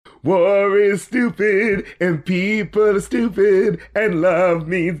War is stupid, and people are stupid, and love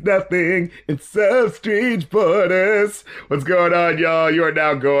means nothing in such strange borders. What's going on, y'all? You are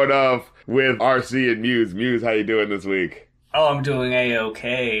now going off with RC and Muse. Muse, how you doing this week? Oh, I'm doing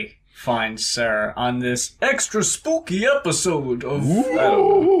A-okay, fine sir, on this extra spooky episode of...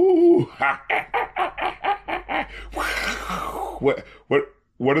 Ooh.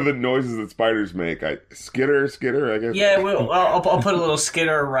 What are the noises that spiders make? Skitter, I guess. Yeah, I'll put a little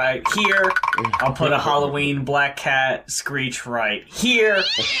skitter right here. I'll put a Halloween black cat screech right here.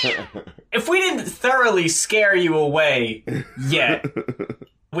 If we didn't thoroughly scare you away yet,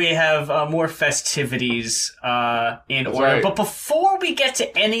 we have more festivities in order. Right. But before we get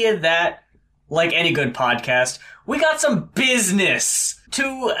to any of that, like any good podcast, we got some business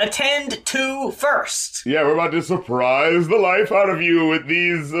to attend to first. Yeah, we're about to surprise the life out of you with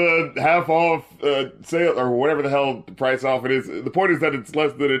these half off sale or whatever the hell price off it is. The point is that it's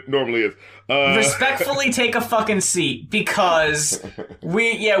less than it normally is. Respectfully take a fucking seat, because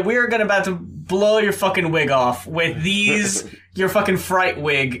we're about to blow your fucking wig off with these, your fucking fright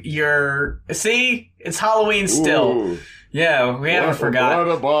wig, see? It's Halloween still. Ooh. Yeah, we haven't forgot.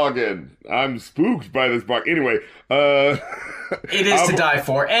 What a bargain. I'm spooked by this bargain. Anyway, it is to die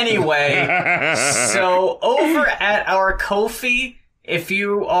for. Anyway, so over at our Ko-fi, if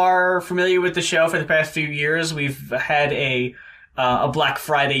you are familiar with the show for the past few years, we've had a Black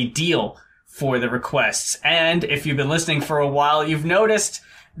Friday deal for the requests. And if you've been listening for a while, you've noticed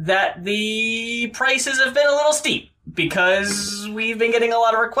that the prices have been a little steep, because we've been getting a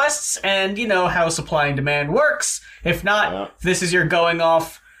lot of requests, and you know how supply and demand works. If not, this is your going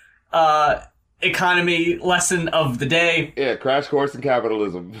off economy lesson of the day. Yeah, crash course in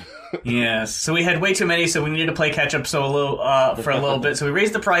capitalism. Yes. So we had way too many, so we needed to play catch up for a little bit. So we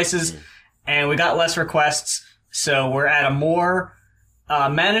raised the prices, and we got less requests. So we're at a more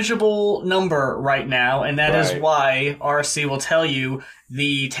manageable number right now, and that is why RC will tell you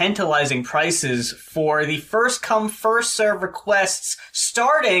the tantalizing prices for the first come first serve requests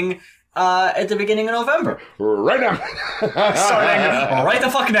starting at the beginning of November. Right now. Starting right the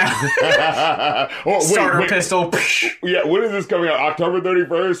fuck now. Starter pistol. Yeah, when is this coming out? October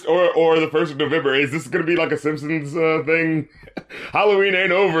 31st or the 1st of November? Is this going to be like a Simpsons thing? Halloween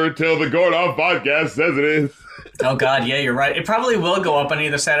ain't over till the Going Off podcast says it is. Oh god, yeah, you're right. It probably will go up on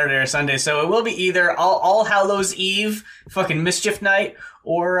either Saturday or Sunday, so it will be either All Hallows Eve, fucking Mischief Night,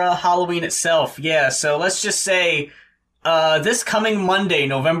 or Halloween itself. Yeah, so let's just say this coming Monday,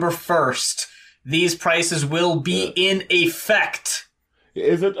 November 1st, these prices will be in effect.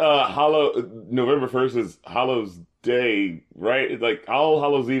 Is it November 1st is Hallows Day, right? It's like All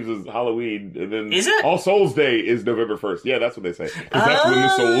Hallows Eve is Halloween, and then is it? All Souls Day is November 1st. Yeah, that's what they say. Because that's when the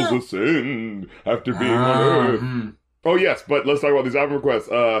souls ascend after being on Earth. Oh, yes, but let's talk about these album requests.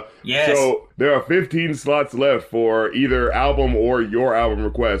 Yes. So there are 15 slots left for either album or your album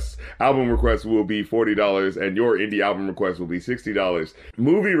requests. Album requests will be $40, and your indie album request will be $60.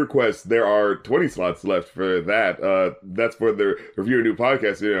 Movie requests, there are 20 slots left for that. That's for the Review a New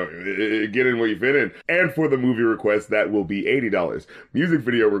Podcast, you know, get in where you fit in. And for the movie requests, that will be $80. Music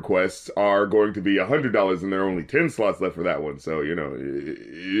video requests are going to be $100, and there are only 10 slots left for that one. So, you know,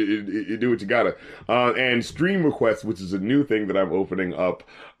 you do what you gotta. And stream requests, which is a new thing that I'm opening up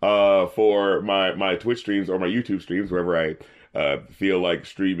for my Twitch streams or my YouTube streams, wherever I feel like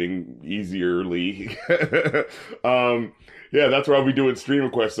streaming easierly. Yeah, that's where I'll be doing stream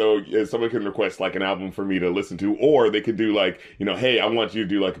requests. So someone can request like an album for me to listen to, or they could do like, you know, hey, I want you to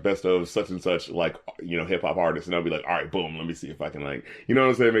do like a best of such and such, like, you know, hip hop artists. And I'll be like, all right, boom, let me see if I can, like, you know what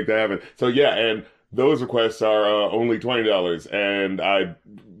I'm saying, make that happen. So yeah, and those requests are only $20, and I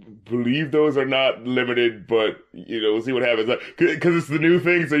believe those are not limited, but you know, we'll see what happens. Because it's the new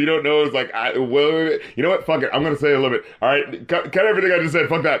thing, so you don't know. It's like, well, you know what? Fuck it. I'm gonna say a limit. All right, cut everything I just said.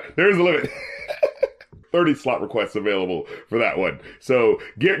 Fuck that. There is a limit. 30 slot requests available for that one. So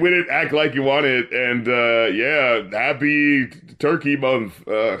get with it, act like you want it, and yeah, happy Turkey Month.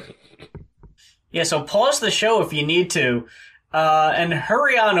 Yeah, so pause the show if you need to, and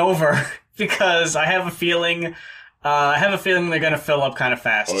hurry on over, because I have a feeling they're gonna fill up kind of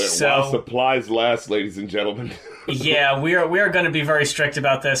fast. Oh, yeah. So while supplies last, ladies and gentlemen. Yeah, we are going to be very strict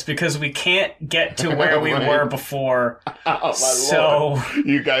about this, because we can't get to where we were before. Oh, my so Lord.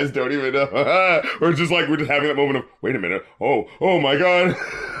 You guys don't even know. we're just having that moment of, wait a minute. Oh my God.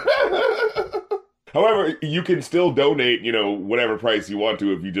 However, you can still donate, whatever price you want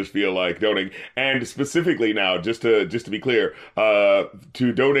to if you just feel like donating. And specifically now, just to be clear,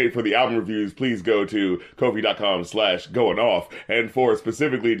 to donate for the album reviews, please go to kofi.com/goinoff. And for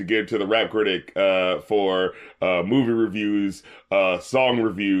specifically to give to the Rap Critic, for movie reviews, song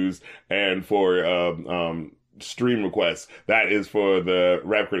reviews, and for stream requests, that is for the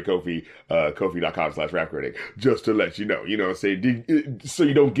Rap Critic Kofi, kofi.com/Rap Critic, just to let you know, so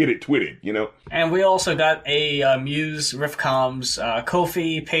you don't get it twitted, And we also got a Muse, Riffcoms,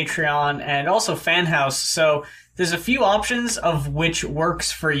 Kofi, Patreon, and also Fan House. So there's a few options of which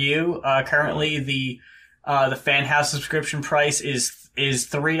works for you. Currently, the Fan House subscription price is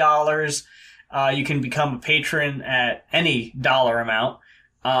 $3. You can become a patron at any dollar amount.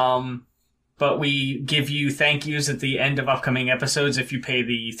 But we give you thank yous at the end of upcoming episodes if you pay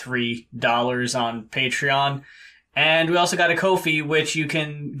the $3 on Patreon. And we also got a Ko-fi, which you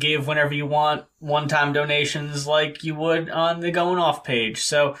can give whenever you want, one-time donations like you would on the Going Off page.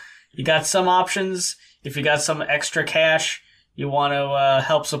 So you got some options. If you got some extra cash, you want to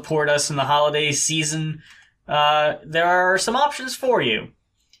help support us in the holiday season, there are some options for you.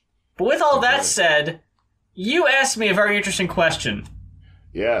 But with all that said, you asked me a very interesting question.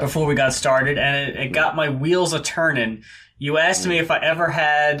 Yeah. Before we got started, and it got my wheels a turning. You asked me if I ever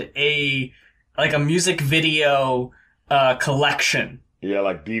had a music video collection. Yeah,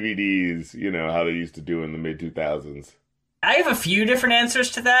 like DVDs, how they used to do in the mid-2000s. I have a few different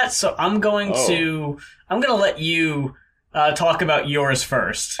answers to that, so I'm going to let you talk about yours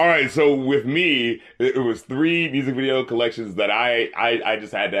first. All right, so with me, it was 3 music video collections that I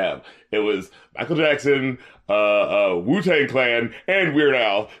just had to have. It was Michael Jackson, Wu-Tang Clan, and Weird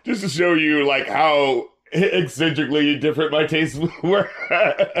Al, just to show you how eccentrically different my tastes were.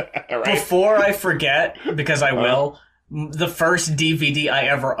 Right? Before I forget, because I will, the first DVD I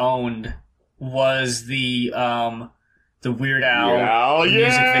ever owned was the Weird Al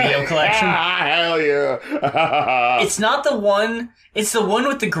music video collection. Hell yeah. It's not the one, it's the one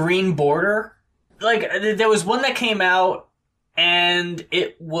with the green border. There was one that came out, and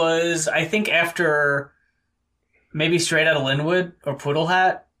it was, I think, after maybe Straight Outta Linwood or Poodle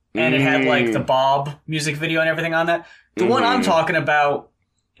Hat, and it had the Bob music video and everything on that. The one I'm talking about,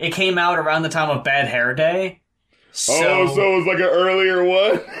 it came out around the time of Bad Hair Day. So it was like an earlier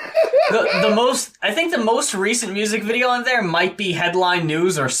one? I think the most recent music video on there might be Headline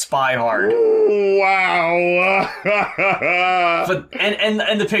News or Spy Hard. Wow. But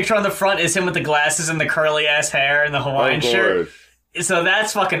and the picture on the front is him with the glasses and the curly ass hair and the Hawaiian shirt. So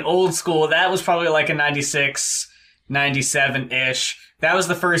that's fucking old school. That was probably like a 96, 97-ish. That was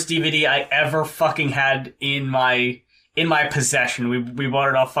the first DVD I ever fucking had in my possession. We bought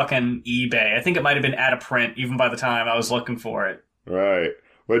it off fucking eBay. I think it might have been out of print even by the time I was looking for it. Right.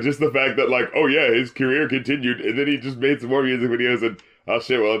 But just the fact that his career continued, and then he just made some more music videos, and oh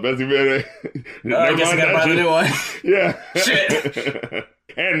shit, well, I guess he made it. I guess I gotta buy the new one. Yeah. Shit.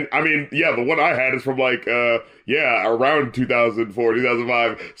 And, I mean, yeah, the one I had is from, around 2004,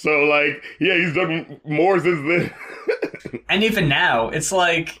 2005. So, he's done more since then. And even now, it's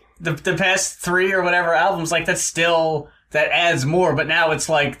the past 3 or whatever albums, that's still, that adds more, but now it's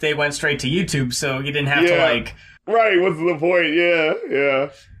they went straight to YouTube, so you didn't have to, Right, what's the point? Yeah.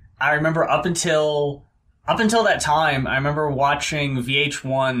 I remember up until that time, I remember watching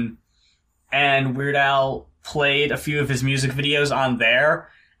VH1, and Weird Al played a few of his music videos on there,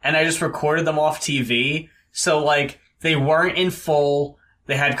 and I just recorded them off TV. So, they weren't in full,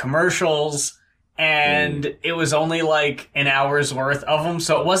 they had commercials, and it was only, an hour's worth of them,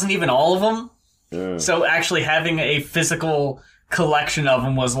 so it wasn't even all of them. Yeah. So actually having a physical collection of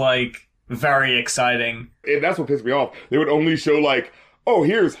them was, very exciting. And that's what pissed me off. They would only show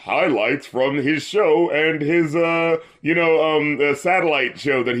here's highlights from his show and his satellite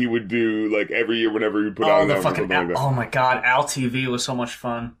show that he would do every year whenever he put out the fucking oh my god, Al TV was so much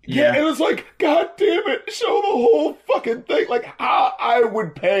fun. Yeah, it was god damn it, show the whole fucking thing. I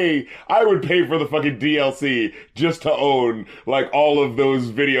would pay for the fucking DLC just to own all of those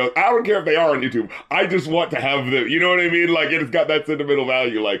videos. I don't care if they are on YouTube. I just want to have them. You know what I mean? It's got that sentimental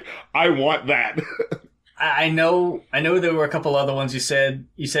value. I want that. I know there were a couple other ones you said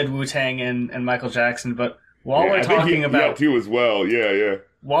Wu-Tang and Michael Jackson, but while we're talking about too as well, yeah.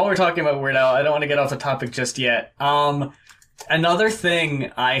 While we're talking about Weird Al, I don't want to get off the topic just yet. Another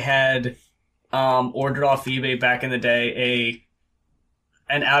thing I had ordered off eBay back in the day,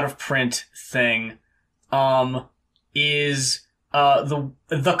 an out of print thing, is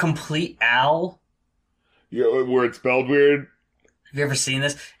the Complete Al. Yeah, where it's spelled weird. Have you ever seen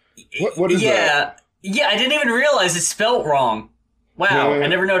this? What is that? Yeah, I didn't even realize it's spelt wrong. Wow, I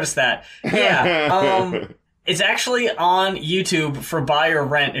never noticed that. Yeah, it's actually on YouTube for buy or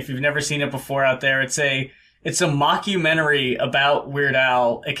rent if you've never seen it before out there. It's a mockumentary about Weird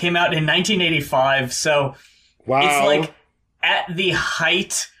Al. It came out in 1985, so wow. It's like at the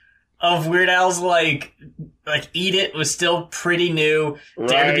height of Weird Al's like Eat It was still pretty new. Right.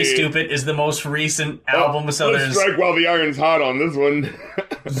 Dare to Be Stupid is the most recent album. So let's strike while the iron's hot on this one.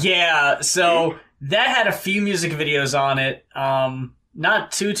 Yeah, so that had a few music videos on it.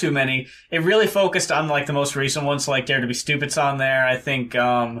 Not too many. It really focused on like the most recent ones, so like Dare to Be Stupid's on there. I think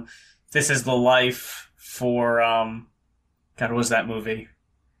This Is the Life for God, what was that movie?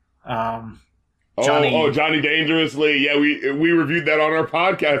 Johnny Dangerously. Yeah, we reviewed that on our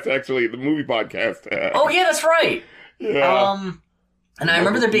podcast, actually, the movie podcast. Oh yeah, that's right. Yeah. And I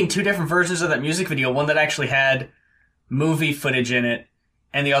remember there being two different versions of that music video. One that actually had movie footage in it,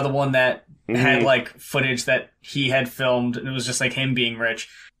 and the other one that had like footage that he had filmed, and it was just like him being rich.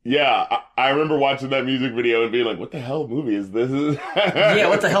 Yeah, I remember watching that music video and being like, "What the hell movie is this?" Yeah,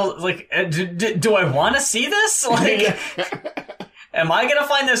 what the hell? Like, do I want to see this? Like, am I gonna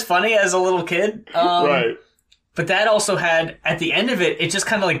find this funny as a little kid? Right. But that also had, at the end of it, it just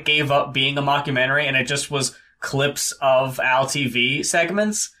kind of like gave up being a mockumentary, and it just was clips of Al TV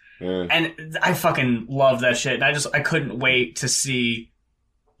segments. Yeah. And I fucking love that shit. And I couldn't wait to see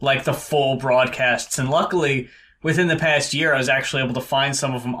like the full broadcasts. And luckily, within the past year, I was actually able to find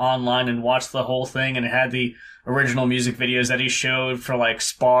some of them online and watch the whole thing. And it had the original music videos that he showed for like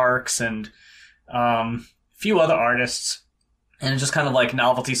Sparks and a few other artists. And just kind of like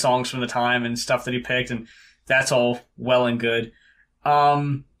novelty songs from the time and stuff that he picked. And that's all well and good.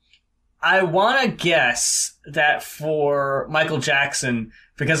 I want to guess that for Michael Jackson,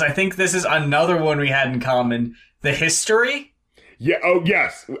 because I think this is another one we had in common, The History. Yeah. Oh,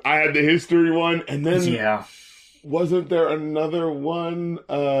 yes. I had the History one, and then wasn't there another one?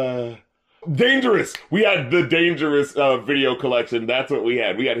 Dangerous. We had the Dangerous video collection. That's what we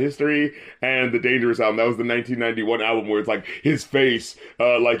had. We had History and the Dangerous album. That was the 1991 album where it's like his face,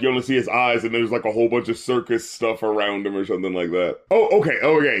 like you only see his eyes, and there's like a whole bunch of circus stuff around him or something like that. Oh,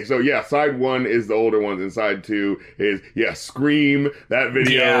 okay. So yeah, side one is the older ones, and side two is Scream. That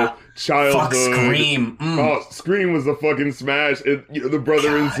video. Yeah. Childhood. Fuck Scream. Oh, Scream was a fucking smash. The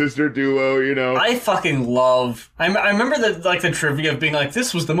brother and sister duo, you know. I fucking love. I remember the trivia of being like,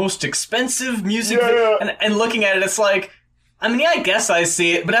 this was the most expensive music, and looking at it, it's like, I mean, yeah, I guess I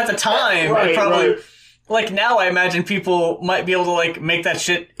see it, but at the time, I probably. Like, now I imagine people might be able to, like, make that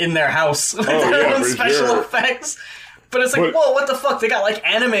shit in their house with their own special effects. But it's like, whoa, what the fuck? They got, like,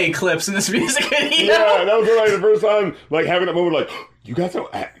 anime clips in this music video. Yeah, that was like the first time, like, having that moment, like, you guys are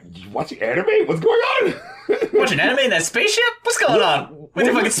watching anime? What's going on? Watching anime in that spaceship? What's going on? With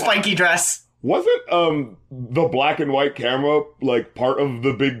your fucking spiky dress. Wasn't the black and white camera like part of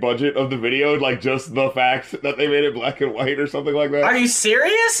the big budget of the video? Like just the fact that they made it black and white or something like that? Are you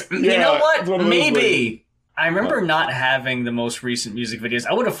serious? Yeah, you know what? Maybe. I remember not having the most recent music videos.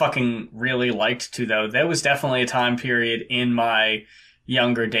 I would have fucking really liked to, though. There was definitely a time period in my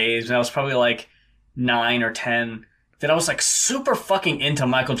younger days when I was probably like 9 or 10 that I was like super fucking into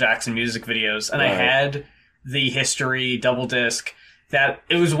Michael Jackson music videos. And I had the History double disc. That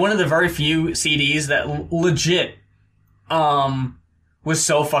it was one of the very few CDs that legit was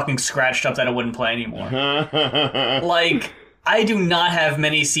so fucking scratched up that it wouldn't play anymore. Like, I do not have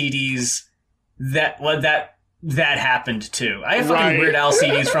many CDs that happened to. I have fucking Weird Al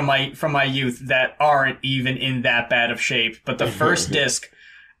CDs from my youth that aren't even in that bad of shape. But the first disc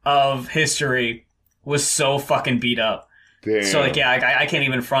of History was so fucking beat up. Damn. So, like, yeah, I can't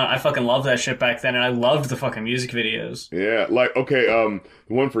even front. I fucking loved that shit back then, and I loved the fucking music videos. Yeah, like, okay, the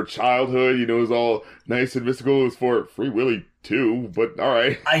one for Childhood, you know, was all nice and mystical. It was for Free Willy, too, but all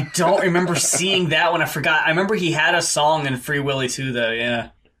right. I don't remember seeing that one. I forgot. I remember he had a song in Free Willy, too, though, yeah.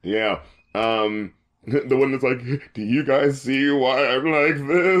 Yeah. The one that's like, do you guys see why I'm like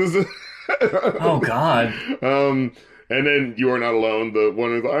this? Oh, God. And then You Are Not Alone. The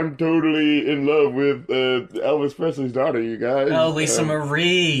one is, I'm totally in love with Elvis Presley's daughter, you guys. Oh, Lisa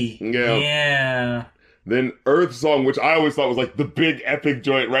Marie. Yeah. Yeah. Then Earth Song, which I always thought was like the big epic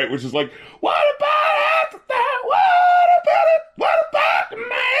joint, right? Which is like, what about after that? What about it? What about the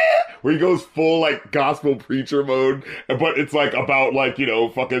man? where he goes full like gospel preacher mode, but it's like about like, you know,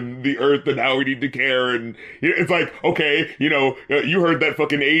 fucking the earth and how we need to care, and it's like, okay, you know, you heard that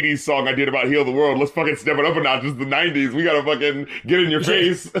fucking 80s song I did about heal the world, let's fucking step it up a notch. It's the 90s, we gotta fucking get in your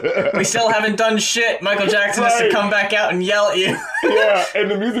face. We still haven't done shit. Michael Jackson has to come back out and yell at you. Yeah, and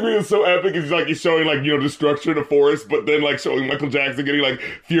the music video is so epic. It's like he's showing like, you know, destruction of forest, but then like showing Michael Jackson getting like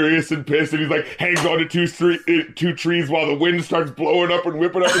furious and pissed, and he's like hangs on to two trees while the wind starts blowing up and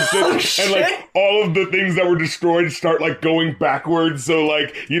whipping up and shit. Oh, shit. And like all of the things that were destroyed start like going backwards. So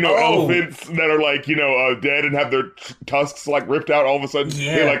like, you know, elephants that are like, you know, dead and have their tusks like ripped out, all of a sudden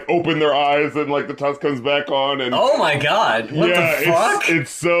they like open their eyes and like the tusk comes back on. And oh my god, what the fuck?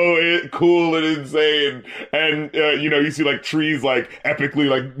 It's so cool and insane. And you know, you see like trees like epically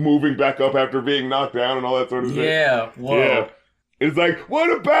like moving back up after being knocked down and all that sort of thing. Yeah, whoa. Yeah. It's like,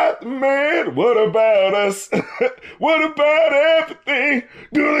 what about the man? What about us? What about everything?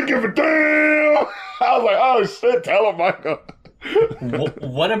 Do they give a damn? I was like, oh shit, tell him, Michael.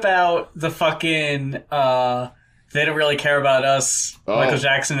 What about the fucking, they don't really care about us, Michael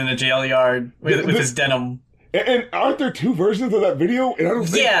Jackson in a jail yard with his denim. And aren't there two versions of that video? And I don't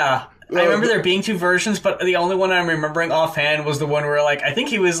think... Yeah. I remember there being two versions, but the only one I'm remembering offhand was the one where, like, I think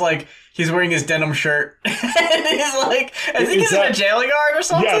he was, like, he's wearing his denim shirt. And he's, like, I think he's in a jail yard or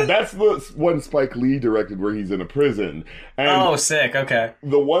something? Yeah, that's the one Spike Lee directed where he's in a prison. And oh, sick, okay.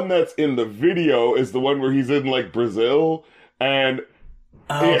 The one that's in the video is the one where he's in, like, Brazil, and...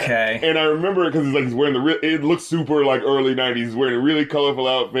 Okay. Yeah, and I remember it because he's wearing it looks super, like, early 90s. He's wearing a really colorful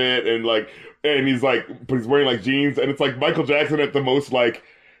outfit, and, like, and he's, like, but he's wearing, like, jeans, and it's, like, Michael Jackson at the most, like...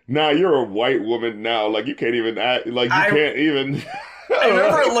 Nah, you're a white woman now. Like, you can't even act, like, you can't even... I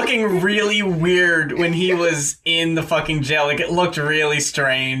remember it looking really weird when he was in the fucking jail. Like, it looked really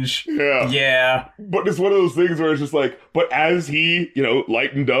strange. Yeah. Yeah. But it's one of those things where it's just like, but as he, you know,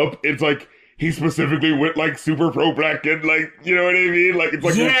 lightened up, it's like, he specifically went, like, super pro-black and, like, you know what I mean? Like, it's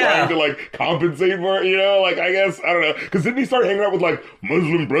like he's trying to, like, compensate for it, you know? Like, I guess, I don't know. Because didn't he start hanging out with, like,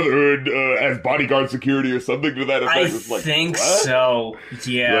 Muslim Brotherhood as bodyguard security or something to that effect? I think so.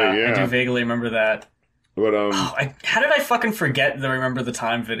 Yeah, I do vaguely remember that. But, how did I fucking forget the Remember the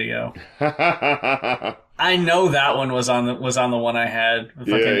Time video? I know that one was on the one I had with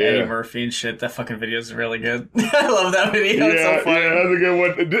fucking Eddie Murphy and shit. That fucking video is really good. I love that video. It's so funny. Yeah, that's a good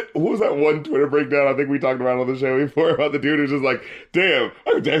one. What was that one Twitter breakdown I think we talked about on the show before about the dude who's just like, damn,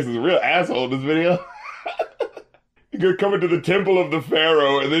 Michael Jackson's a real asshole in this video. He could come into the temple of the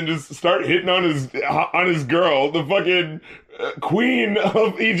pharaoh and then just start hitting on his girl, the fucking queen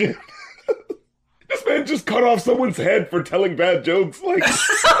of Egypt. This man just cut off someone's head for telling bad jokes. Like,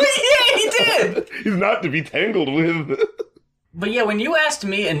 yeah, he did. He's not to be tangled with. But yeah, when you asked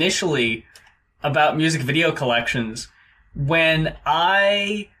me initially about music video collections, when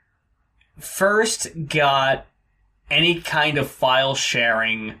I first got any kind of file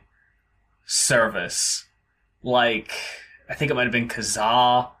sharing service, like I think it might have been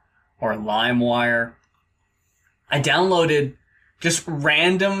Kazaa or LimeWire, I downloaded just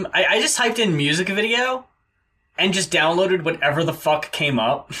random... I just typed in music video and just downloaded whatever the fuck came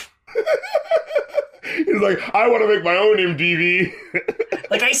up. He's like, I want to make my own MTV.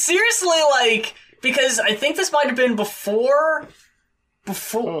 Like, I seriously, like... Because I think this might have been before...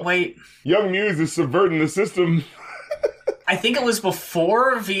 Wait. Young Muse is subverting the system. I think it was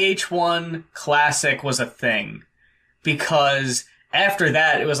before VH1 Classic was a thing. Because after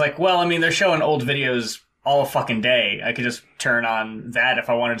that, it was like, well, I mean, they're showing old videos all fucking day. I could just turn on that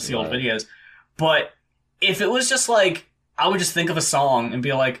if I wanted to see old videos. But if it was just like, I would just think of a song and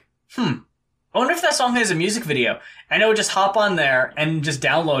be like, I wonder if that song has a music video. And I would just hop on there and just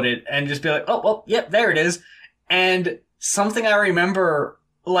download it and just be like, oh, well, yep, there it is. And something I remember,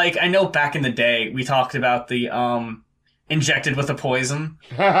 like, I know back in the day, we talked about the, Injected with a Poison.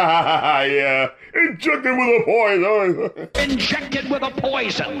 Yeah. Injected with a poison. Injected with a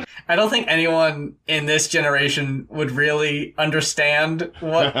poison. I don't think anyone in this generation would really understand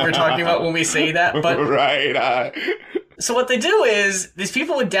what we're talking about when we say that, but... Right. So what they do is, these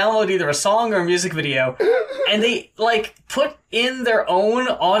people would download either a song or a music video, and they, like, put in their own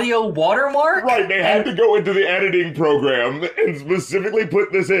audio watermark. Right, they had to go into the editing program and specifically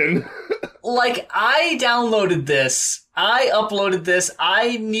put this in. Like, I downloaded this, I uploaded this,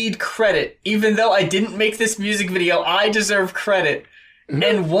 I need credit. Even though I didn't make this music video, I deserve credit.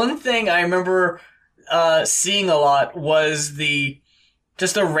 And one thing I remember seeing a lot was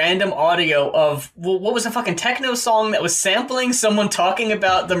just a random audio of, what was a fucking techno song that was sampling someone talking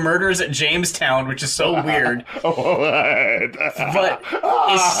about the murders at Jamestown, which is so weird. But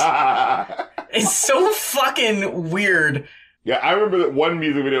it's so fucking weird Yeah, I remember that one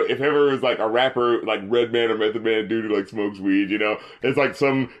music video, if ever it was like a rapper, like Redman or Method Man dude who like smokes weed, you know? It's like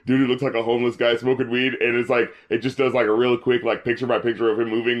some dude who looks like a homeless guy smoking weed, and it's like, it just does like a real quick, like picture by picture of him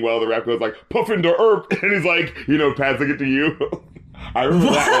moving while the rap goes like, puffin' to herb, and he's like, you know, passing it to you. I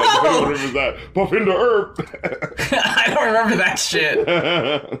remember that one. If anyone remembers that. Puffin' to herb. I don't remember that shit.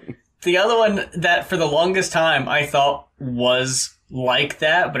 The other one that for the longest time I thought was like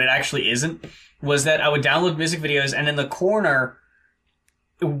that, but it actually isn't, was that I would download music videos, and in the corner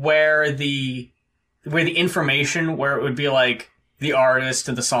where the information, where it would be like the artist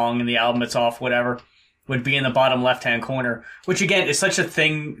and the song and the album it's off, whatever, would be in the bottom left-hand corner, which again is such a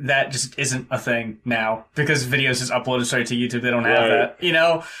thing that just isn't a thing now, because videos is uploaded straight to YouTube. They don't have that, you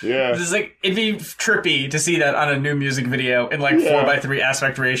know? Yeah. It's like, it'd be trippy to see that on a new music video in like 4:3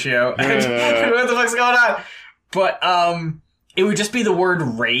 aspect ratio. What the fuck's going on? But, it would just be the word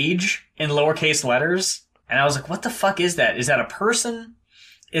rage in lowercase letters. And I was like, what the fuck is that? Is that a person?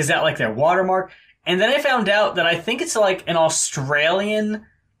 Is that like their watermark? And then I found out that I think it's like an Australian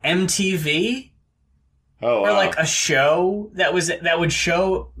MTV. Oh, wow. Or like a show that would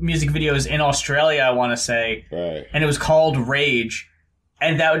show music videos in Australia, I want to say. Right. And it was called Rage.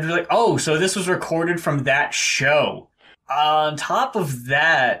 And that would be like, oh, so this was recorded from that show. On top of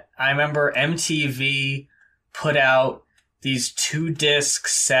that, I remember MTV put out these 2-disc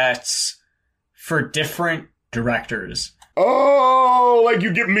sets for different directors. Oh, like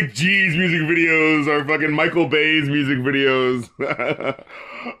you get McGee's music videos or fucking Michael Bay's music videos.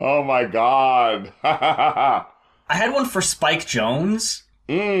 Oh my god. I had one for Spike Jonze.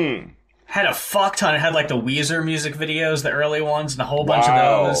 Had a fuck ton. It had like the Weezer music videos, the early ones, and a whole bunch of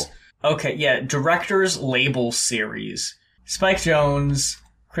those. Okay, yeah, Directors Label Series. Spike Jonze,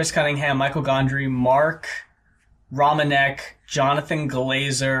 Chris Cunningham, Michael Gondry, Mark Romanek, Jonathan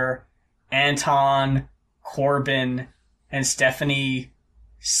Glazer, Anton Corbin, and Stephanie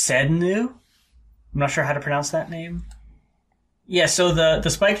Sednu. I'm not sure how to pronounce that name. Yeah, so the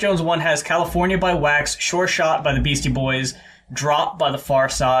Spike Jonze one has California by Wax, Sure Shot by the Beastie Boys, Drop by the Far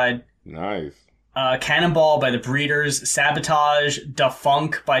Side. Nice. Cannonball by the Breeders, Sabotage, Da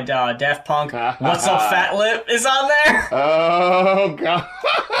Funk by Daft Punk, What's Up Fat Lip is on there. Oh, God.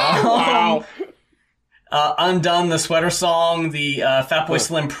 Wow. Undone, the Sweater Song, the Fatboy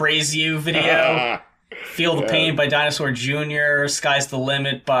Slim Praise You video, Feel the Pain by Dinosaur Jr., Sky's the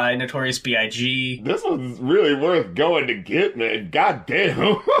Limit by Notorious B.I.G. This one's really worth going to get, man. God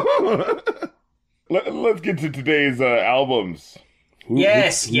damn. Let's get to today's albums. Who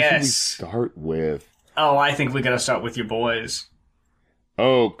should we start with? Oh, I think we gotta start with your boys.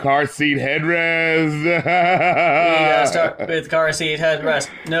 Oh, Car Seat Headrest. We gotta start with Car Seat Headrest.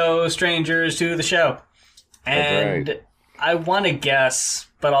 No strangers to the show. And right. I want to guess,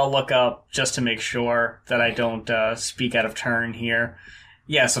 but I'll look up just to make sure that I don't speak out of turn here.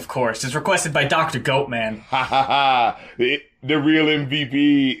 Yes, of course. It's requested by Dr. Goatman. Ha ha ha. The real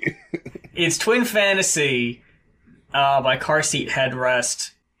MVP. It's Twin Fantasy by Car Seat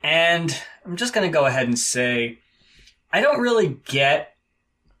Headrest. And I'm just going to go ahead and say, I don't really get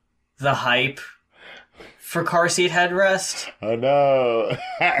the hype for Car Seat Headrest. Oh, no.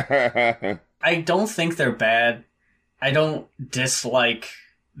 I don't think they're bad. I don't dislike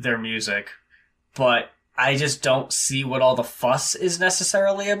their music. But I just don't see what all the fuss is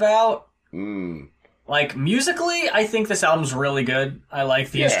necessarily about. Like, musically, I think this album's really good. I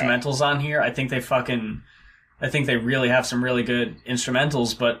like the instrumentals on here. I think they really have some really good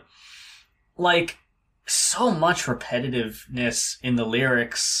instrumentals, but, like, so much repetitiveness in the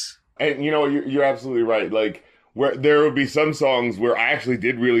lyrics. And, you know, you're absolutely right. Like, where there would be some songs where I actually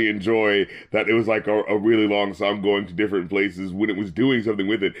did really enjoy that it was like a really long song going to different places when it was doing something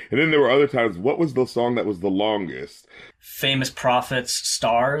with it. And then there were other times, what was the song that was the longest? Famous Prophets,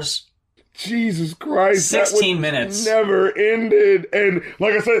 Stars. Jesus Christ. 16 minutes. Never ended. And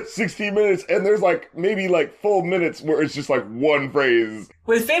like I said, 16 minutes. And there's like maybe like full minutes where it's just like one phrase.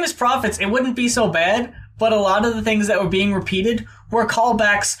 With Famous Prophets, it wouldn't be so bad, but a lot of the things that were being repeated were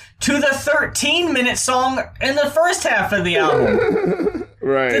callbacks to the 13-minute song in the first half of the album.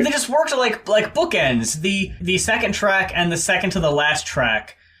 Right. They just worked like bookends. The second track and the second to the last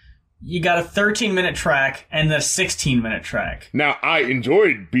track. You got a 13-minute track and the 16-minute track. Now, I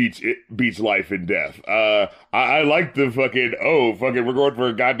enjoyed Beach Life and Death. I liked the fucking we're going for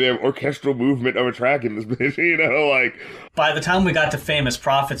a goddamn orchestral movement of a track in this bitch, you know, like. By the time we got to Famous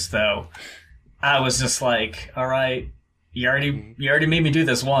Prophets, though, I was just like, all right, you already made me do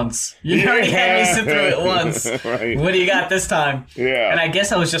this once. You already had me sit through it once. Right. What do you got this time? Yeah. And I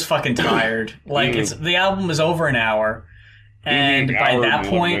guess I was just fucking tired. Like, the album is over an hour. And by that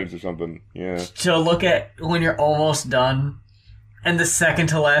point, or something. Yeah. To look at when you're almost done And the second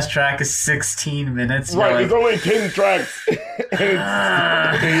to last track is 16 minutes. Right, it's only 10 tracks.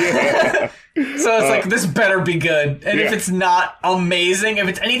 Yeah. So it's like, this better be good. And if it's not amazing, if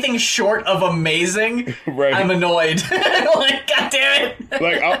it's anything short of amazing, right. I'm annoyed. Like, God damn it.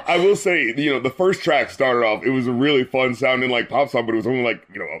 Like, I will say, the first track started off, it was a really fun sounding like pop song, but it was only like,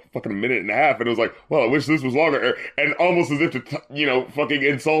 a fucking minute and a half. And it was like, well, I wish this was longer. And almost as if to, fucking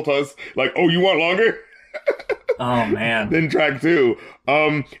insult us. Like, oh, you want longer? Oh, man. Then track 2.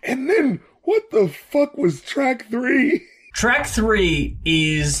 And then, what the fuck was track 3? Track 3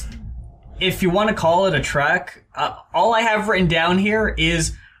 is, if you want to call it a track, all I have written down here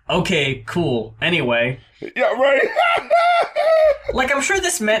is, okay, cool, anyway. Yeah, right. Like, I'm sure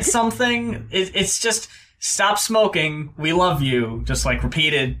this meant something. It's just, stop smoking, we love you, just like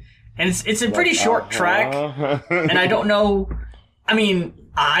repeated. And it's a pretty short track. And I don't know, I mean,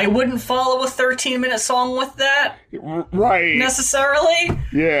 I wouldn't follow a 13-minute song with that. Right. Necessarily.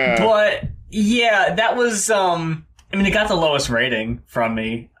 Yeah. But, yeah, that was, it got the lowest rating from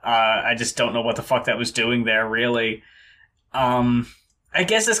me. I just don't know what the fuck that was doing there, really. I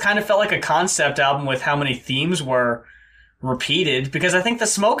guess this kind of felt like a concept album with how many themes were repeated, because I think the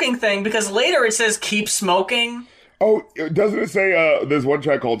smoking thing, because later it says keep smoking. Oh, doesn't it say there's one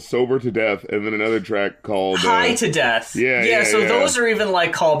track called Sober to Death and then another track called High to Death. Yeah, so those are even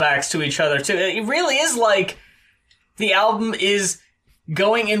like callbacks to each other too. It really is like the album is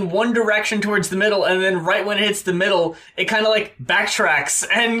going in one direction towards the middle, and then right when it hits the middle, it kind of like backtracks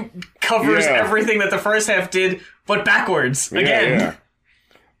and covers everything that the first half did, but backwards again.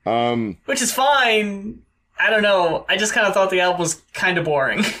 Yeah. Which is fine. I don't know. I just kind of thought the album was kind of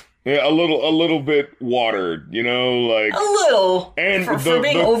boring. Yeah, a little bit watered, like a little. And for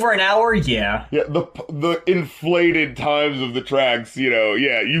being over an hour, yeah. Yeah, the inflated times of the tracks, you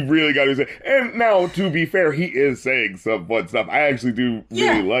really got to say. And now, to be fair, he is saying some fun stuff. I actually do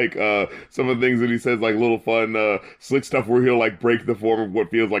really like some of the things that he says, like little fun, slick stuff where he'll like break the form of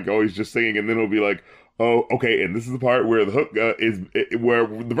what feels like he's just singing, and then he'll be like, oh, okay, and this is the part where the hook where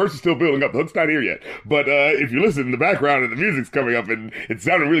the verse is still building up. The hook's not here yet. But if you listen in the background and the music's coming up and it's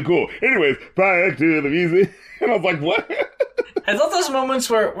sounding really cool. Anyways, back to the music. And I was like, what? I thought those moments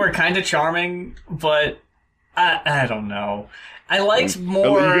were kind of charming, but I don't know. I liked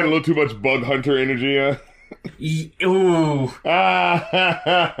more... You get a little too much Bug Hunter energy, Ooh. Now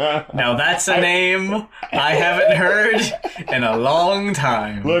that's a name I haven't heard in a long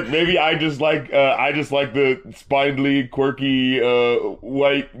time. Look, maybe I just like the spindly, quirky,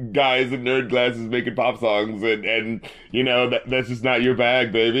 white guys in nerd glasses making pop songs, and that's just not your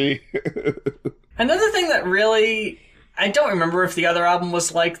bag, baby. Another thing that really, I don't remember if the other album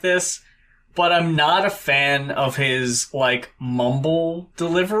was like this, but I'm not a fan of his like mumble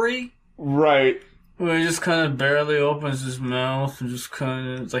delivery. Right. Where he just kind of barely opens his mouth and just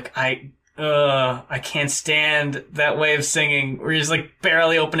kind of, like, I can't stand that way of singing where he's like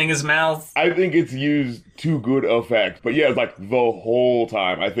barely opening his mouth. I think it's used to good effect, but yeah, it's like the whole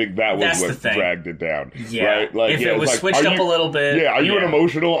time. I think that was what dragged it down. Yeah, right? Like, if it was switched up a little bit. Yeah, are you an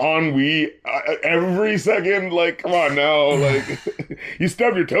emotional ennui every second? Like, come on now, like you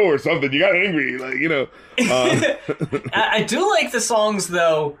stubbed your toe or something. You got angry, like I do like the songs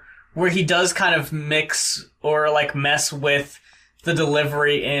though, where he does kind of mix or like mess with the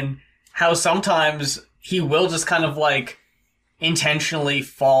delivery and how sometimes he will just kind of like intentionally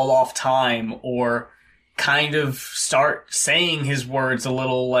fall off time or kind of start saying his words a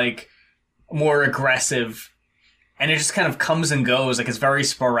little like more aggressive, and it just kind of comes and goes. Like, it's very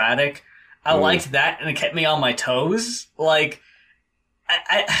sporadic. I liked that, and it kept me on my toes. Like,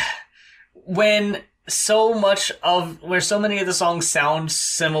 where so many of the songs sound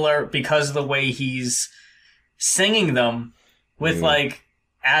similar because of the way he's singing them with like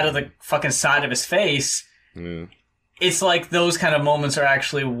out of the fucking side of his face. It's like those kind of moments are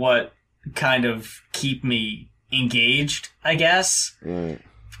actually what kind of keep me engaged, I guess.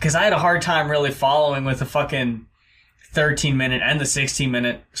 Because I had a hard time really following with the fucking 13-minute and the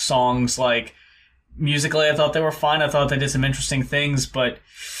 16-minute songs. Like, musically, I thought they were fine. I thought they did some interesting things, but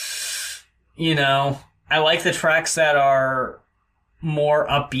I like the tracks that are more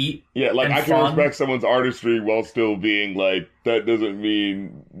upbeat. Yeah, like, I can respect someone's artistry while still being like, that doesn't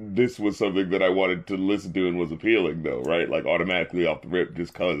mean this was something that I wanted to listen to and was appealing, though, right? Like, automatically off the rip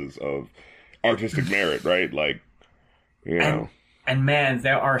just because of artistic merit, right? Like, And man,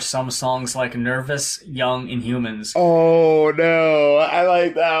 there are some songs like Nervous, Young, and Humans. Oh, no. I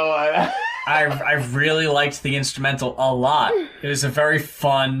like that one. I really liked the instrumental a lot. It was a very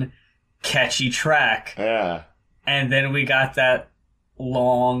fun, catchy track. Yeah. And then we got that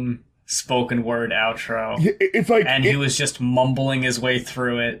long spoken word outro. It's like, and he was just mumbling his way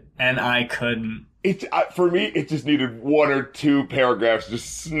through it, and I couldn't. For me, it just needed 1 or 2 paragraphs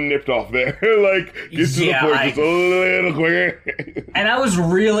just snipped off there. Like, get to the point just a little quicker. And I was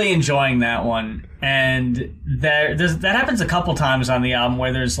really enjoying that one. And that happens a couple times on the album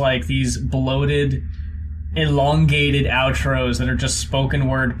where there's like these bloated, elongated outros that are just spoken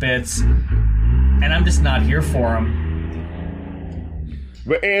word bits. And I'm just not here for them.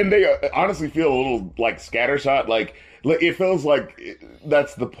 And they honestly feel a little like scattershot. Like it feels like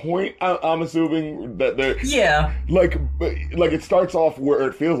that's the point. I'm assuming that they're like it starts off where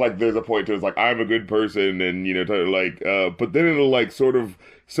it feels like there's a point to it. It's like I'm a good person, and but then it'll like sort of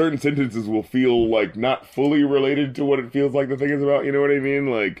certain sentences will feel like not fully related to what it feels like the thing is about. You know what I mean?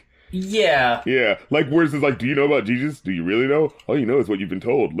 Like. Yeah. Yeah. Like, where's this, like, do you know about Jesus? Do you really know? All you know is what you've been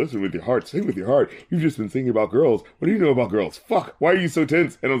told. Listen with your heart. Sing with your heart. You've just been singing about girls. What do you know about girls? Fuck. Why are you so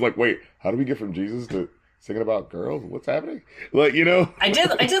tense? And I was like, wait, how do we get from Jesus to singing about girls? What's happening? Like, you know? I did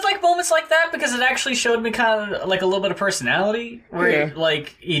like moments like that because it actually showed me kind of like a little bit of personality where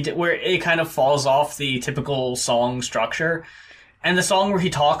where it kind of falls off the typical song structure. And the song where he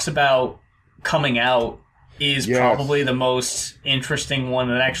talks about coming out is probably the most interesting one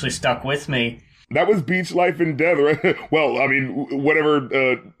that actually stuck with me. That was Beach Life and Death, right? Well, I mean, whatever,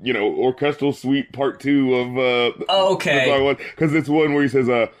 Orchestral Suite Part 2 of... okay. Because it's one where he says,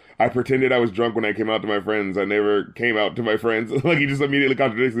 I pretended I was drunk when I came out to my friends. I never came out to my friends. Like, he just immediately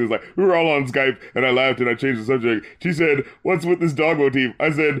contradicts it. He's like, we were all on Skype, and I laughed, and I changed the subject. She said, what's with this dog motif? I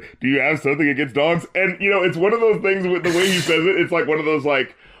said, do you have something against dogs? And, it's one of those things with the way he says it. It's like one of those,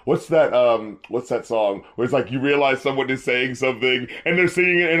 like... What's that song where it's like you realize someone is saying something and they're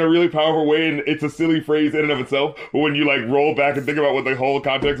singing it in a really powerful way and it's a silly phrase in and of itself, but when you like roll back and think about what the whole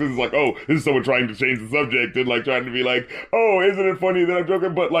context is, it's like, oh, this is someone trying to change the subject and like trying to be like, oh, isn't it funny that I'm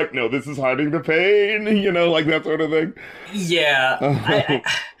joking? But like, no, this is hiding the pain, like that sort of thing. Yeah. I,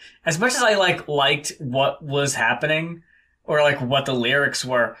 as much as I liked what was happening or like what the lyrics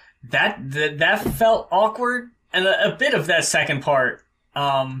were, that felt awkward. And a bit of that second part,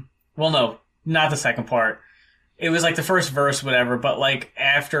 well, no, not the second part. It was like the first verse, whatever, but like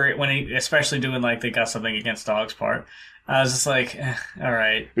after it, when he, especially doing like they got something against dogs part, I was just like, all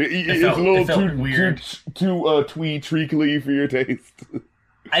right. It's a little too weird. Too twee treacly for your taste.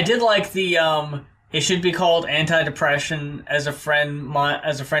 I did like the, it should be called antidepressant as a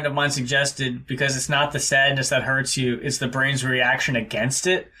friend of mine suggested, because it's not the sadness that hurts you, it's the brain's reaction against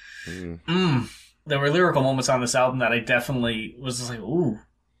it. There were lyrical moments on this album that I definitely was just like, ooh,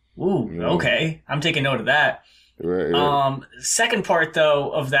 okay. I'm taking note of that. Right. Second part,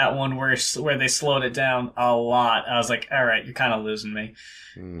 though, of that one where they slowed it down a lot, I was like, all right, you're kind of losing me.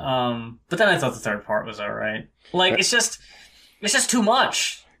 But then I thought the third part was all right. Like, it's just too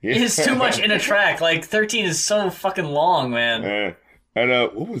much. Yeah. It's too much in a track. Like, 13 is so fucking long, man. And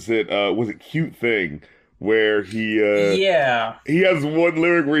what was it? Was it Cute Thing? Where he has one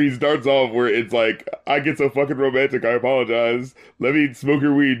lyric where he starts off where it's like, I get so fucking romantic, I apologize. Let me smoke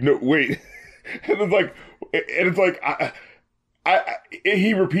your weed. No, wait. And it's like,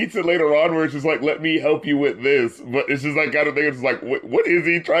 he repeats it later on where it's just like, let me help you with this. But it's just like kind of thing. It's just like, what is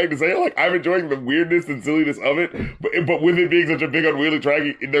he trying to say? Like, I'm enjoying the weirdness and silliness of it. But with it being such a big unwieldy track,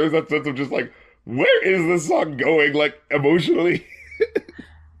 there's that sense of just like, where is this song going? Like, emotionally?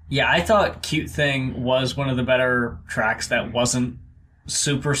 Yeah, I thought Cute Thing was one of the better tracks that wasn't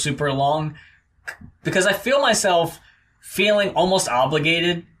super, super long. Because I feel myself feeling almost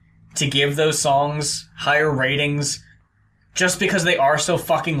obligated to give those songs higher ratings just because they are so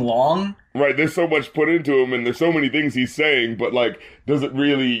fucking long. Right, there's so much put into them and there's so many things he's saying, but like, does it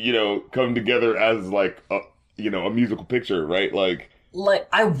really, come together as like, a musical picture, right? Like,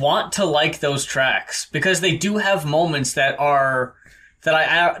 I want to like those tracks because they do have moments that I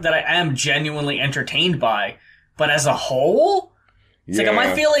am genuinely entertained by, but as a whole, it's like, am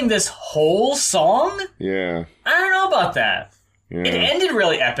I feeling this whole song? Yeah. I don't know about that. Yeah. It ended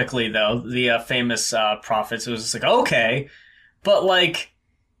really epically, though, the famous Prophets. It was just like, okay, but like,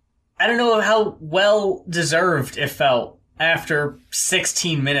 I don't know how well deserved it felt after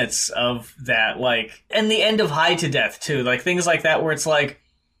 16 minutes of that, like, and the end of High to Death, too, like, things like that where it's like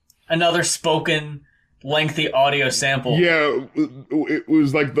another spoken lengthy audio sample. Yeah, it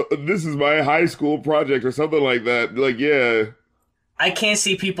was like, this is my high school project or something like that. Like, yeah. I can't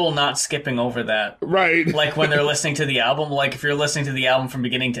see people not skipping over that. Right. Like when they're listening to the album, like if you're listening to the album from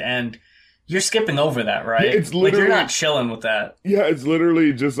beginning to end, you're skipping over that, right? It's literally, like you're not chilling with that. Yeah, it's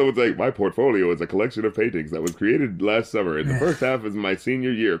literally just so it's like, my portfolio is a collection of paintings that was created last summer. In the first half is my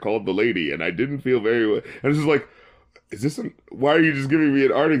senior year called The Lady, and I didn't feel very well. And it's just like, is this why are you just giving me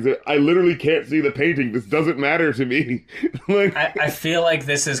an art exhibit? I literally can't see the painting. This doesn't matter to me. Like, I feel like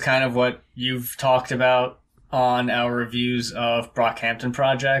this is kind of what you've talked about on our reviews of Brockhampton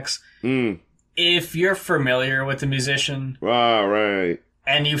projects. If you're familiar with the musician, right,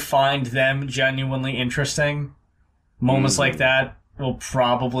 and you find them genuinely interesting, moments like that will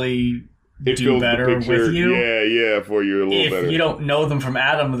probably do better with you. Yeah, for you a little better. If you don't know them from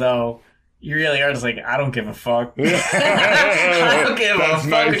Adam, though, you really are just like, I don't give a fuck. I don't give a fuck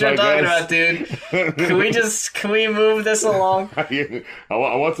what you're talking about, dude. Can we move this along? I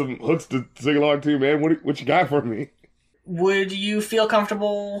want some hooks to sing along to, man. What you got for me? Would you feel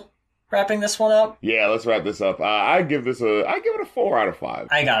comfortable wrapping this one up? Yeah, let's wrap this up. I give it a 4 out of 5.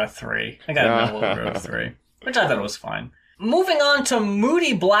 I got a 3. I got a middle of a 3, which I thought was fine. Moving on to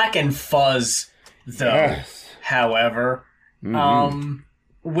Moodie, Black, and FUZZ, though, however,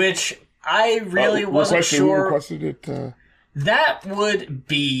 which I really wasn't sure. Who requested it? That would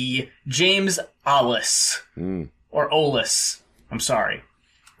be James Ollis, or Olis, I'm sorry,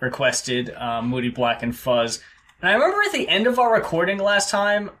 requested Moodie, Black, and FUZZ. And I remember at the end of our recording last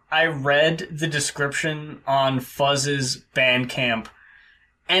time, I read the description on FUZZ's Bandcamp,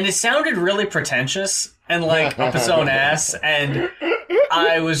 and it sounded really pretentious and like up its own ass, and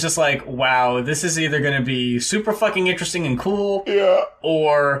I was just like, wow, this is either going to be super fucking interesting and cool,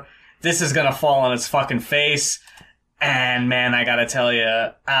 or this is going to fall on its fucking face. And man, I gotta tell you,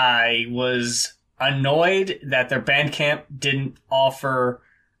 I was annoyed that their Bandcamp didn't offer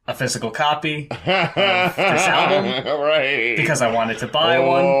a physical copy of this album, right? Because I wanted to buy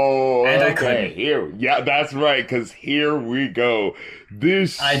one, and I couldn't. That's right. Because here we go.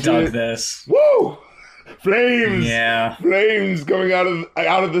 I dug this. Woo! Flames! Yeah. Flames coming out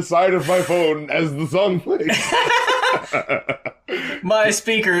of the side of my phone as the song plays. My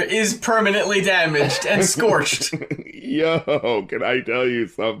speaker is permanently damaged and scorched. Yo, can I tell you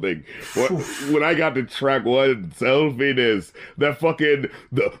something? When I got to track 1, Selfiness,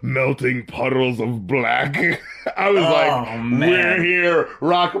 the melting puddles of black, I was man. We're here,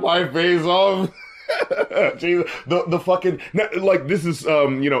 rock my face off. Jesus, the fucking, like, this is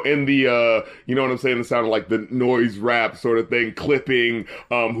in the you know what I'm saying, the sound of like the noise rap sort of thing, clipping,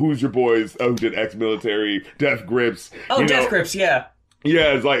 who's your boys, who did ex-military, Death Grips. Death Grips, yeah.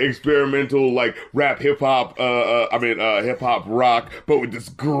 Yeah, it's like experimental, like rap, hip hop, hip hop rock, but with this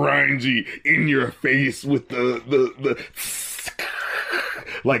grungy in your face with the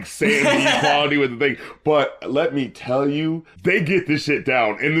like sandy quality with the thing. But let me tell you, they get this shit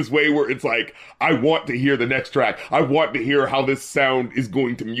down in this way where it's like, I want to hear the next track. I want to hear how this sound is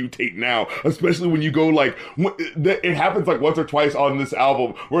going to mutate now, especially when you go like, it happens like once or twice on this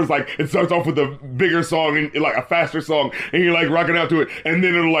album where it's like, it starts off with a bigger song and like a faster song and you're like rocking out to it, and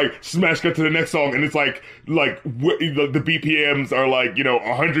then it'll like smash cut to the next song and it's like the BPMs are like,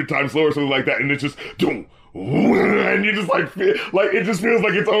 100 times slower or something like that, and it's just doom. And you just like it just feels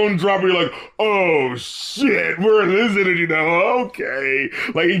like its own drop where you're like, oh shit, we're in this energy now, okay.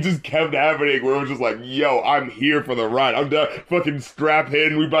 Like, it just kept happening where it was just like, yo, I'm here for the ride. I'm done. Fucking strap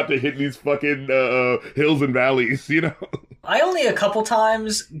in. We about to hit these fucking hills and valleys, I only a couple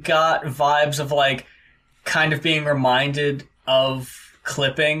times got vibes of like kind of being reminded of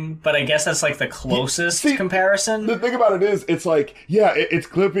clipping, but I guess that's like the closest comparison. The thing about it is, it's like, it's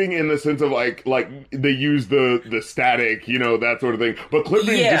clipping in the sense of like they use the static, that sort of thing. But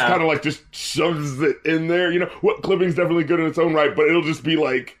clipping just kind of like just shoves it in there. What clipping's definitely good in its own right, but it'll just be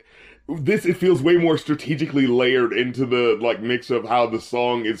like this. It feels way more strategically layered into the like mix of how the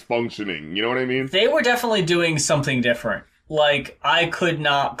song is functioning. You know what I mean? They were definitely doing something different. Like, I could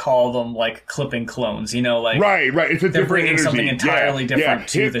not call them, like, clipping clones, like... Right, it's a different bringing energy. Something entirely different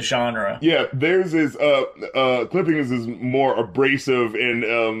to the genre. Yeah, theirs is, clipping is more abrasive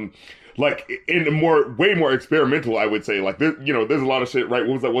and, like, way more experimental, I would say. Like, there's a lot of shit, right?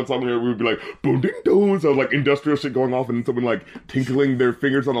 What was that one song where we would be like, boom, ding, dong, so like industrial shit going off and then someone like tinkling their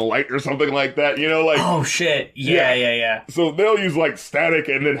fingers on a light or something like that, like... Oh, shit. Yeah. So they'll use like static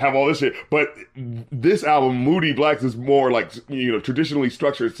and then have all this shit. But this album, Moody Blacks, is more like, traditionally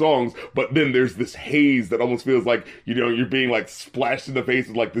structured songs, but then there's this haze that almost feels like, you're being like splashed in the face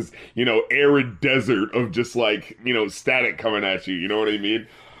with like this, arid desert of just like, static coming at you. You know what I mean?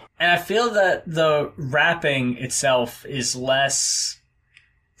 And I feel that the rapping itself is less...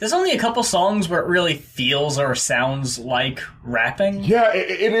 There's only a couple songs where it really feels or sounds like rapping. Yeah,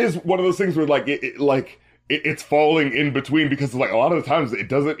 it is one of those things where, like, it's falling in between because like a lot of the times it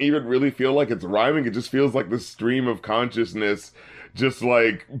doesn't even really feel like it's rhyming. It just feels like this stream of consciousness, just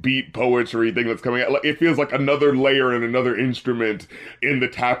like beat poetry thing that's coming out. Like, it feels like another layer and another instrument in the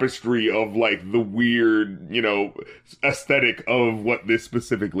tapestry of like the weird, aesthetic of what this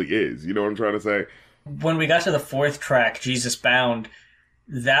specifically is. You know what I'm trying to say? When we got to the fourth track, Jesus Bound,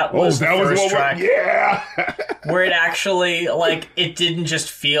 that was the first track where it actually, like, it didn't just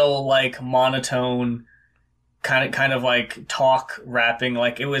feel like monotone kind of like talk rapping.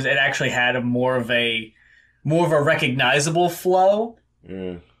 Like it actually had a more of a recognizable flow.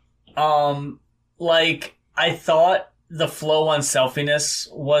 Yeah. Like I thought the flow on Selfiness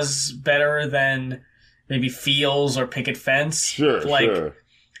was better than maybe Feels or Picket Fence. Sure.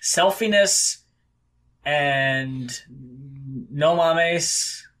 Selfiness and No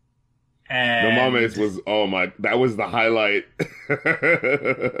Mames. And No Mames was, that was the highlight.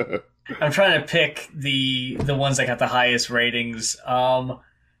 I'm trying to pick the ones that got the highest ratings. HIV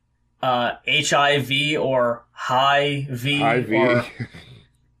or High V. Or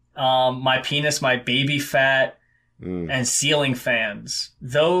My Penis, My Baby Fat, and Ceiling Fans.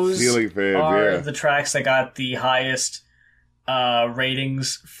 Those are the tracks that got the highest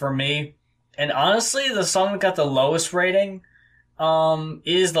ratings for me. And honestly, the song that got the lowest rating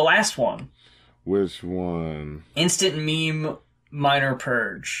is the last one. Which one? Instant Meme Minor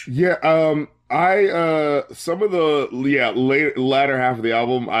Purge. Yeah, some of the latter half of the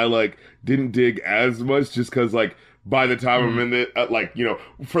album I like didn't dig as much just because like by the time I'm in it,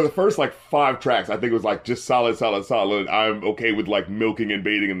 for the first like 5 tracks I think it was like just solid. I'm okay with like milking and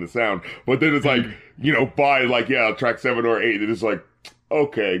baiting in the sound, but then it's like by like track 7 or 8 it's like,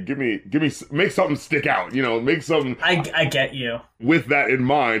 okay, give me, make something stick out, make something. I get you. With that in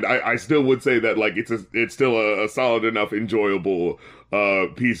mind, I still would say that like it's still a solid enough, enjoyable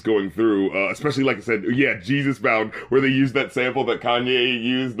piece going through, especially like I said, Jesus Bound, where they used that sample that Kanye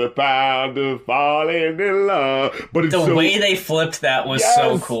used, the pound of falling in love. But it's the way they flipped that was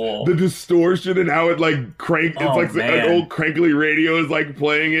so cool. The distortion and how it like cranked, it's like an old crankly radio is like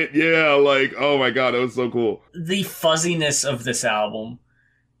playing it. Yeah, like, oh my god, it was so cool. The fuzziness of this album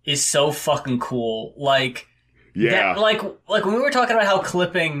is so fucking cool. Like, like when we were talking about how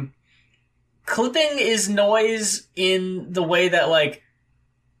clipping is noise in the way that like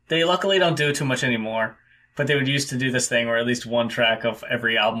they luckily don't do it too much anymore, but they would used to do this thing where at least one track of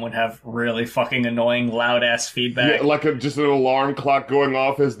every album would have really fucking annoying loud ass feedback. Yeah, like just an alarm clock going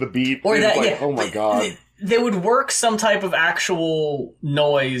off as the beat. Or that, like, oh my god. They would work some type of actual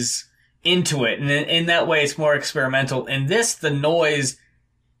noise into it, and in that way it's more experimental. In this, the noise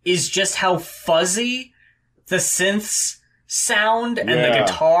is just how fuzzy the synths sound, and the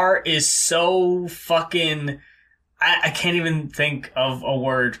guitar is so fucking... I can't even think of a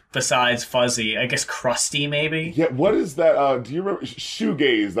word besides fuzzy. I guess crusty, maybe? Yeah, what is that? Do you remember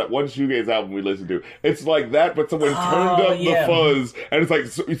Shoegaze, that one Shoegaze album we listened to? It's like that, but someone turned up the fuzz, and it's like,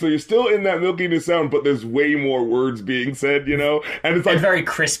 so you're still in that milkiness sound, but there's way more words being said, And it's like... And very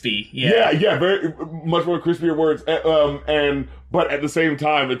crispy, Yeah, very much more crispier words. But at the same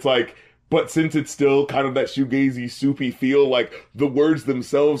time, it's like... But since it's still kind of that shoegazy, soupy feel, like the words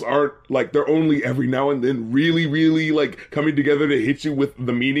themselves aren't like, they're only every now and then really, really like coming together to hit you with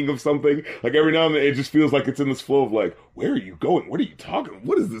the meaning of something. Like every now and then it just feels like it's in this flow of like, where are you going? What are you talking?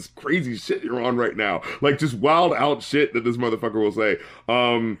 What is this crazy shit you're on right now? Like just wild out shit that this motherfucker will say.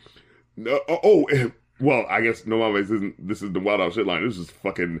 Well, I guess No Mames this is the wild out shit line. This is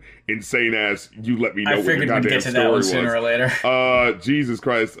fucking insane ass. You let me know what your goddamn story was. I figured we'd get to that one sooner or later. Jesus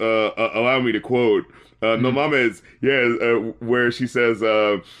Christ. Allow me to quote. No Mames, where she says,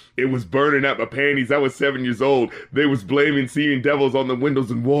 it was burning at my panties. I was 7 years old. They was blaming seeing devils on the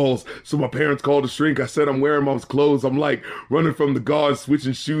windows and walls. So my parents called a shrink. I said I'm wearing mom's clothes. I'm like running from the guards,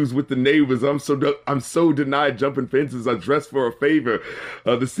 switching shoes with the neighbors. I'm so denied jumping fences. I dress for a favor.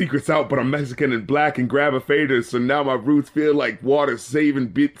 The secret's out, but I'm Mexican and black and grab a fader. So now my roots feel like water,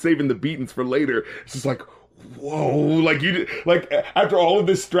 saving the beatings for later. It's just like, whoa, like after all of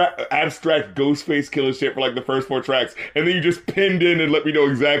this abstract Ghostface killer shit for like the first 4 tracks, and then you just pinned in and let me know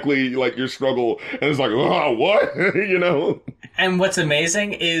exactly like your struggle, and it's like, oh, what? And what's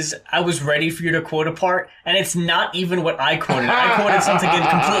amazing is I was ready for you to quote a part, and it's not even what I quoted. I quoted something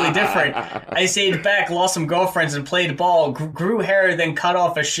completely different. I stayed back, lost some girlfriends, and played ball. Grew hair, then cut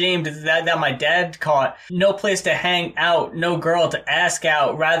off, ashamed that my dad caught. No place to hang out, no girl to ask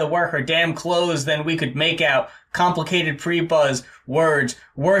out. Rather wear her damn clothes than we could make out. Complicated pre-buzz, words,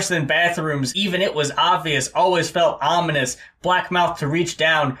 worse than bathrooms, even it was obvious, always felt ominous, black mouth to reach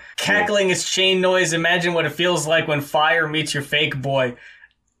down, cackling its chain noise, imagine what it feels like when fire meets your fake boy.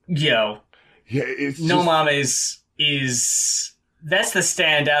 Yo. Yeah, it's No just, Mama is that's the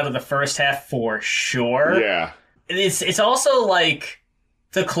standout of the first half for sure. Yeah. It's also like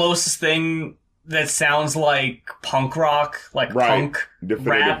the closest thing that sounds like punk rock, like punk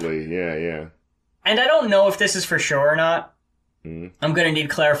rap. Definitively, yeah. And I don't know if this is for sure or not. Mm. I'm gonna need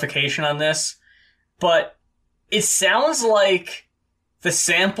clarification on this. But it sounds like the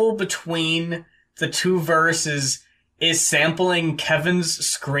sample between the two verses is sampling Kevin's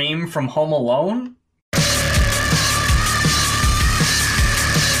scream from Home Alone.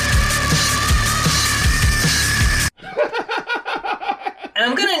 And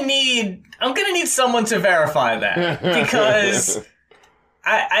I'm gonna need someone to verify that, because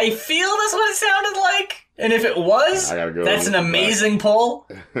I feel that's what it sounded like. And if it was, that's an amazing pull.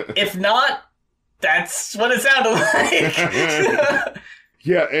 If not, that's what it sounded like.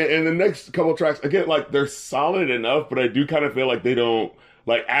 Yeah, and the next couple tracks, again, like, they're solid enough, but I do kind of feel like they don't,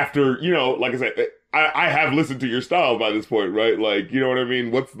 like, after, you know, like I said, I have listened to your style by this point, right? Like, you know what I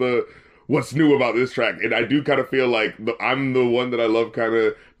mean? What's new about this track? And I do kind of feel like I'm the one that I love kind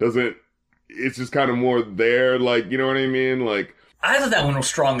of doesn't, it's just kind of more there, like, you know what I mean? Like, I thought that one was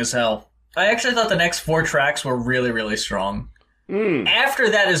strong as hell. I actually thought the next 4 tracks were really, really strong.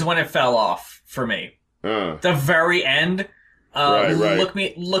 After that is when it fell off for me. The very end. Right. Look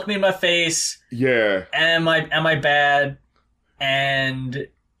me in my face. Yeah. Am I bad? And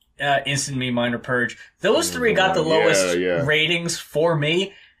Instant Me, Minor Purge. Those 3 got the lowest ratings for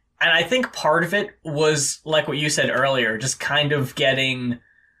me. And I think part of it was, like what you said earlier, just kind of getting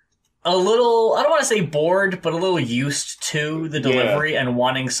a little, I don't want to say bored, but a little used to the delivery and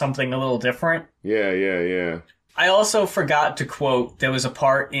wanting something a little different. Yeah. I also forgot to quote, there was a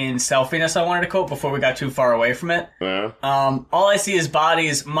part in Selfiness I wanted to quote before we got too far away from it. Yeah. All I see is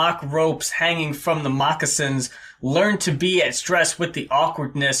bodies, mock ropes hanging from the moccasins, learn to be at stress with the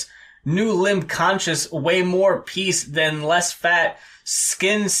awkwardness, new limb conscious, way more peace than less fat,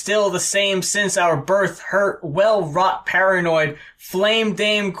 skin still the same since our birth, hurt, well-wrought paranoid, flame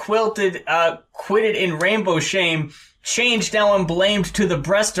dame quilted, quitted in rainbow shame, changed now I'm blamed to the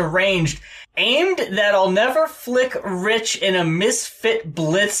breast arranged, aimed that I'll never flick rich in a misfit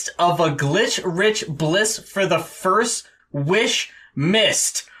blitzed of a glitch rich bliss for the first wish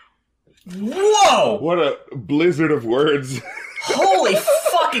missed. Whoa! What a blizzard of words. Holy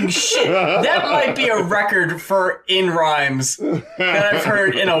fucking shit. That might be a record for in rhymes that I've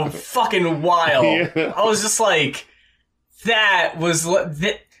heard in a fucking while. Yeah. I was just like, that was...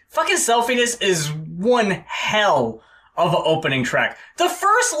 fucking Selfiness is one hell of an opening track. The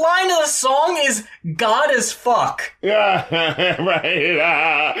first line of the song is God as fuck. Yeah,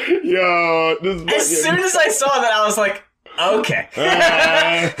 right. Yo, As soon as I saw that, I was like, okay.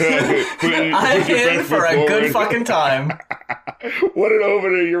 I'm in for a good fucking time. What an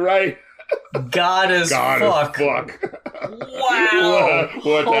opener, you're right. God as fuck. Wow. What's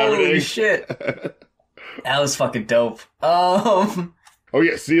Holy happening? shit. That was fucking dope. Oh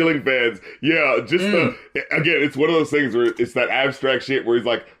yeah, ceiling fans. Yeah, just again, it's one of those things where it's that abstract shit where he's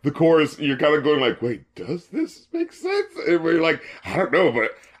like, the chorus, you're kind of going like, wait, does this make sense? And we're like, I don't know,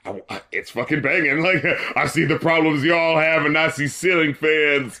 but it's fucking banging. Like, I see the problems y'all have and I see ceiling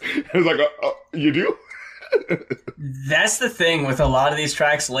fans. It's like, you do? That's the thing with a lot of these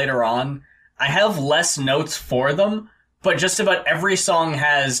tracks later on. I have less notes for them, but just about every song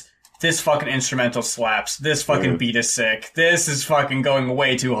has this fucking instrumental slaps. This fucking beat is sick. This is fucking going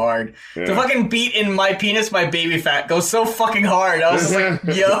way too hard. Yeah. The fucking beat in My Penis, My Baby Fat goes so fucking hard. I was just like,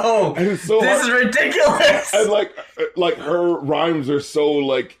 yo, this is ridiculous. And like her rhymes are so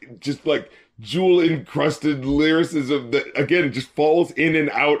like, just like jewel encrusted lyricism that again just falls in and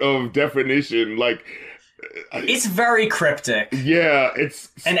out of definition. Like, it's very cryptic. Yeah,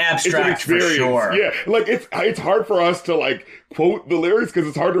 it's an abstract for sure. Yeah, like it's hard for us to like quote the lyrics because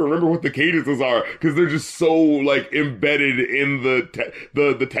it's hard to remember what the cadences are because they're just so like embedded in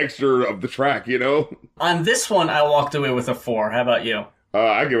the texture of the track, you know. On this one, I walked away with a 4. How about you?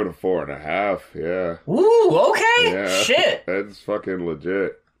 I give it a 4.5. Yeah. Ooh, okay. Yeah, shit. That's fucking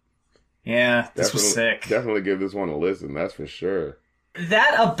legit. Yeah, this was sick. Definitely give this one a listen. That's for sure.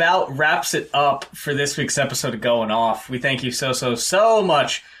 That about wraps it up for this week's episode of Going Off. We thank you so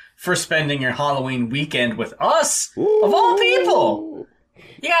much for spending your Halloween weekend with us. Ooh. Of all people.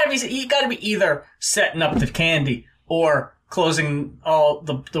 You gotta be either setting up the candy or closing all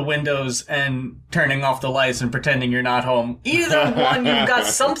the windows and turning off the lights and pretending you're not home. Either one, you've got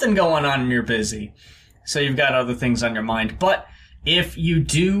something going on and you're busy. So you've got other things on your mind. But if you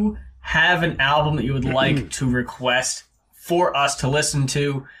do have an album that you would like to request for us to listen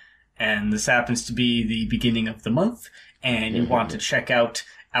to, and this happens to be the beginning of the month, and you want to check out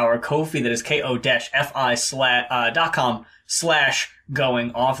our Ko-fi, that is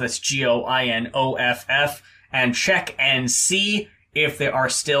ko-fi.com/going off. That's GOINOFF. And check and see if there are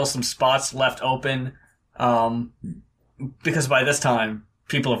still some spots left open. Because by this time,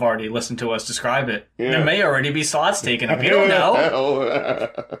 people have already listened to us describe it. Yeah. There may already be slots taken up. You don't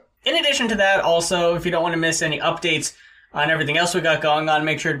know. In addition to that, also, if you don't want to miss any updates on everything else we got going on,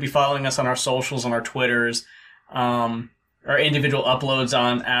 make sure to be following us on our socials, on our Twitters, our individual uploads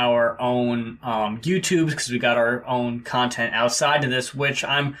on our own YouTubes, because we got our own content outside of this, which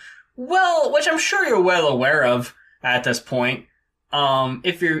I'm sure you're well aware of at this point.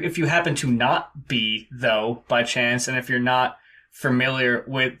 If you happen to not be, though, by chance, and if you're not familiar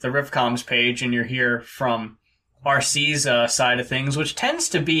with the Riffcoms page and you're here from RC's side of things, which tends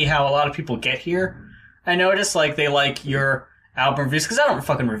to be how a lot of people get here. I notice, like, they like your album reviews, because I don't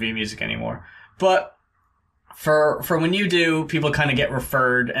fucking review music anymore. But for when you do, people kind of get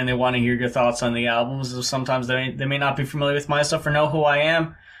referred, and they want to hear your thoughts on the albums. Sometimes they may not be familiar with my stuff or know who I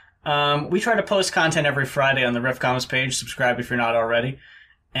am. We try to post content every Friday on the Riffcoms page. Subscribe if you're not already.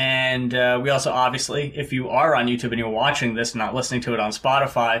 And we also, obviously, if you are on YouTube and you're watching this and not listening to it on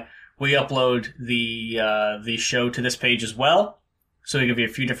Spotify, we upload the show to this page as well. So we give you a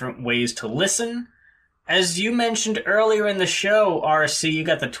few different ways to listen. As you mentioned earlier in the show, RC, you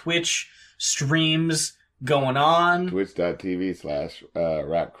got the Twitch streams going on.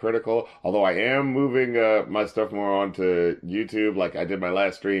 Twitch.tv/Rap Critical. Although I am moving my stuff more onto YouTube. Like, I did my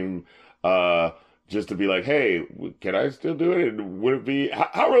last stream just to be like, hey, can I still do it? And would it be,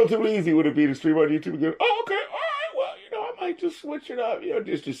 how relatively easy would it be to stream on YouTube and go, oh, okay, all right, well, I might just switch it up,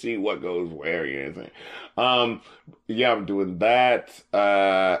 just to see what goes where, anything. Yeah, I'm doing that.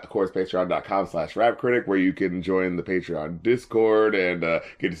 Of course, patreon.com/rapcritic, where you can join the Patreon Discord and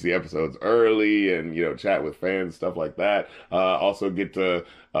get to see episodes early and, chat with fans, stuff like that. Also get to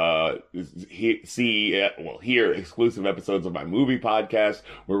hear exclusive episodes of my movie podcast.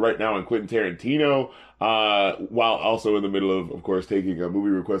 We're right now on Quentin Tarantino, while also in the middle of course, taking a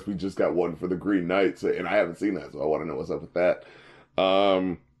movie request. We just got one for The Green Knight, and I haven't seen that, so I want to know what's up with that.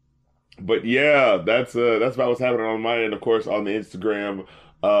 But yeah, that's about what's happening on my end. Of course, on the Instagram,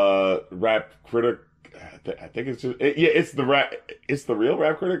 Rap Critic. I think it's just it's the real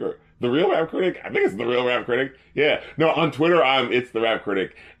Rap Critic, or the real Rap Critic. I think it's the real Rap Critic. Yeah, no, on Twitter it's the Rap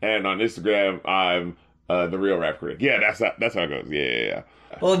Critic, and on Instagram I'm the real Rap Critic. Yeah, that's how it goes. Yeah.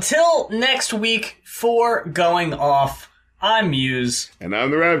 Well, until next week for Going Off, I'm Muse, and I'm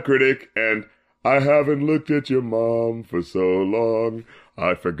the Rap Critic, and I haven't looked at your mom for so long.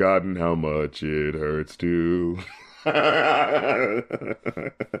 I've forgotten how much it hurts to. Oh,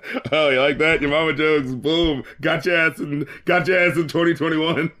 you like that? Your mama jokes. Boom. Got your ass in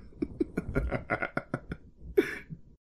 2021.